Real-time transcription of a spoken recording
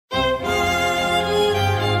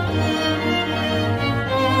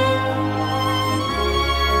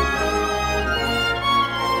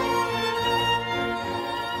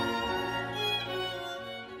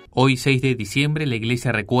Hoy, 6 de diciembre, la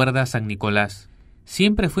Iglesia recuerda a San Nicolás.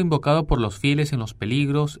 Siempre fue invocado por los fieles en los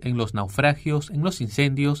peligros, en los naufragios, en los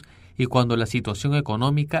incendios y cuando la situación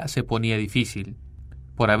económica se ponía difícil.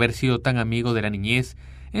 Por haber sido tan amigo de la niñez,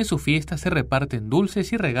 en su fiesta se reparten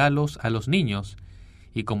dulces y regalos a los niños,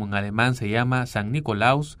 y como en alemán se llama San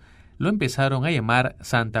Nicolás, lo empezaron a llamar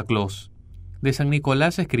Santa Claus. De San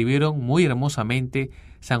Nicolás se escribieron muy hermosamente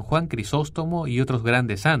San Juan Crisóstomo y otros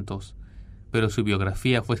grandes santos, pero su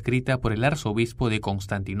biografía fue escrita por el arzobispo de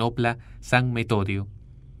Constantinopla, San Metodio.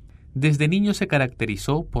 Desde niño se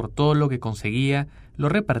caracterizó por todo lo que conseguía, lo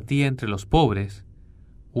repartía entre los pobres.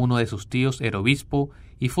 Uno de sus tíos era obispo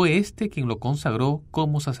y fue éste quien lo consagró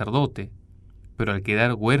como sacerdote. Pero al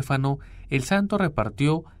quedar huérfano, el santo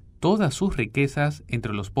repartió todas sus riquezas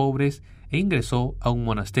entre los pobres e ingresó a un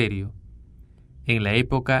monasterio. En la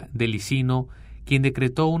época de Licino, quien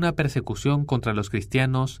decretó una persecución contra los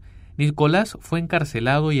cristianos, Nicolás fue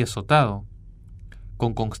encarcelado y azotado.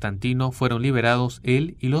 Con Constantino fueron liberados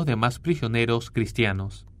él y los demás prisioneros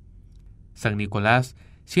cristianos. San Nicolás,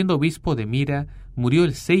 siendo obispo de Mira, murió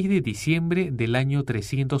el 6 de diciembre del año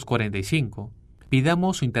 345.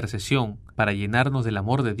 Pidamos su intercesión para llenarnos del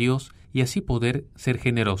amor de Dios y así poder ser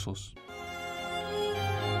generosos.